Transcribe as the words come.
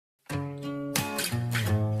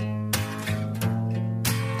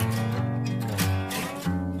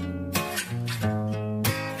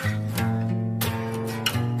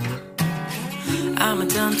I'm a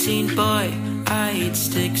dumb teen boy, I eat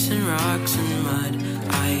sticks and rocks and mud.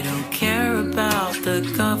 I don't care about the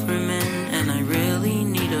government, and I really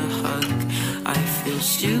need a hug. I feel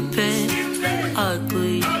stupid,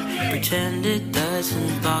 ugly, pretend it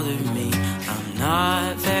doesn't bother me. I'm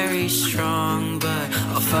not very strong, but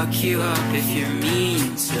I'll fuck you up if you're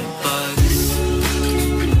mean to bugs.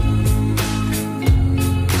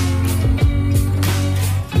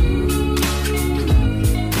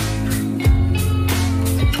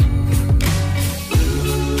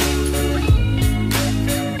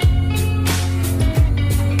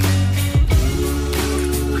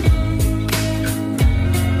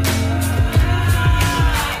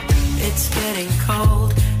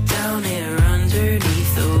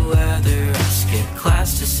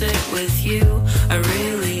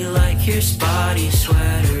 Spotty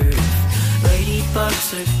sweater.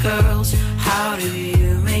 Ladybugs are girls, how do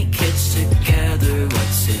you make kids together?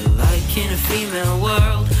 What's it like in a female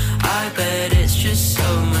world? I bet it's just so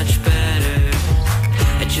much better.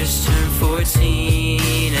 I just turned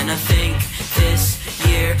 14 and I think this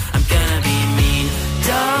year I'm gonna be mean.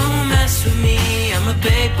 Don't mess with me, I'm a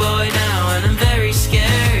big boy now and I'm very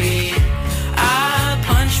scary. I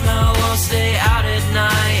punch my walls, stay out at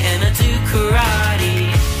night and I do karate.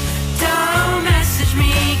 Don't message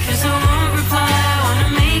me, cause I won't reply, I wanna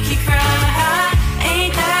make you cry.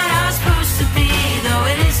 Ain't that how it's supposed to be, though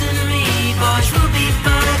it isn't me. Boys will be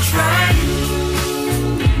bugs, right?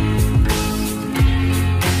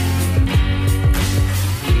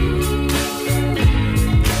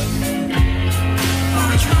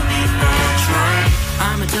 Boys will be bugs, right?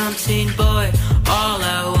 I'm a dumb teen boy, all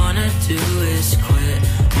I wanna do is quit.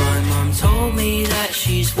 My mom told me that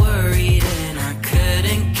she's worried and I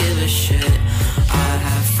couldn't give a shit. I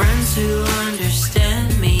have friends who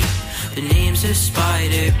understand me. The names are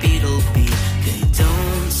Spider, Beetle, Bee. They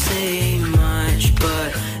don't say much, but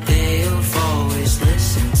they've always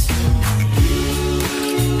listened to me.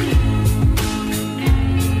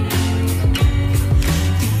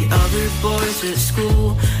 The other boys at school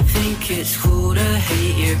think it's cool to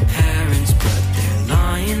hate your parents, but they're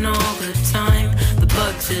lying all the time. The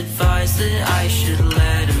bugs advise that I should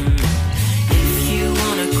let them. If you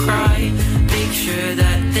wanna cry, make sure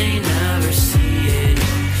that they know